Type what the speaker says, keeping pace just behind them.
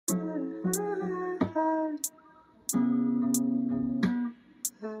Like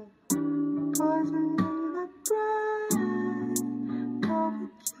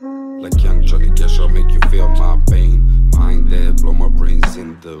young Johnny Cash, I'll make you feel my pain. Mind dead, blow my brains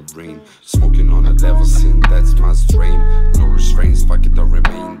in the rain. Smoking on a devil sin, that's my strain. No restraints, fuck it, I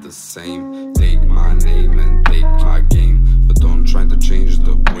remain the same. Take my name and take my game, but don't try to change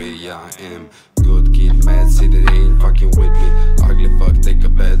the way I am. Good kid, mad city, they ain't fucking with me. Ugly fuck, take a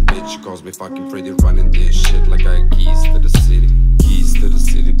bad bitch, calls me fucking pretty, running this shit like I got keys to the city. Keys to the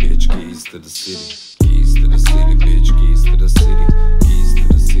city, bitch, keys to the city. Keys to the city, bitch, keys to the city. Keys to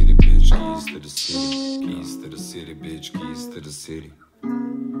the city, bitch, keys to the city. Keys to the city, bitch, keys to the city.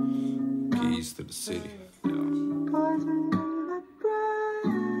 Keys to the city,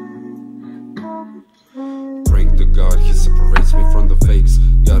 Praying to God, he separates me from the fakes.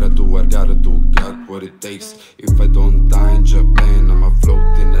 Gotta do what I gotta do, got what it takes. If I don't die in Japan, I'ma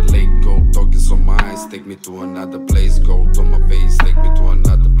float in a lake. Gold tokens on my eyes, take me to another place. Gold on my face, take me to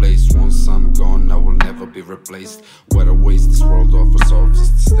another place. Once I'm gone, I will never be replaced. What a waste, this world offers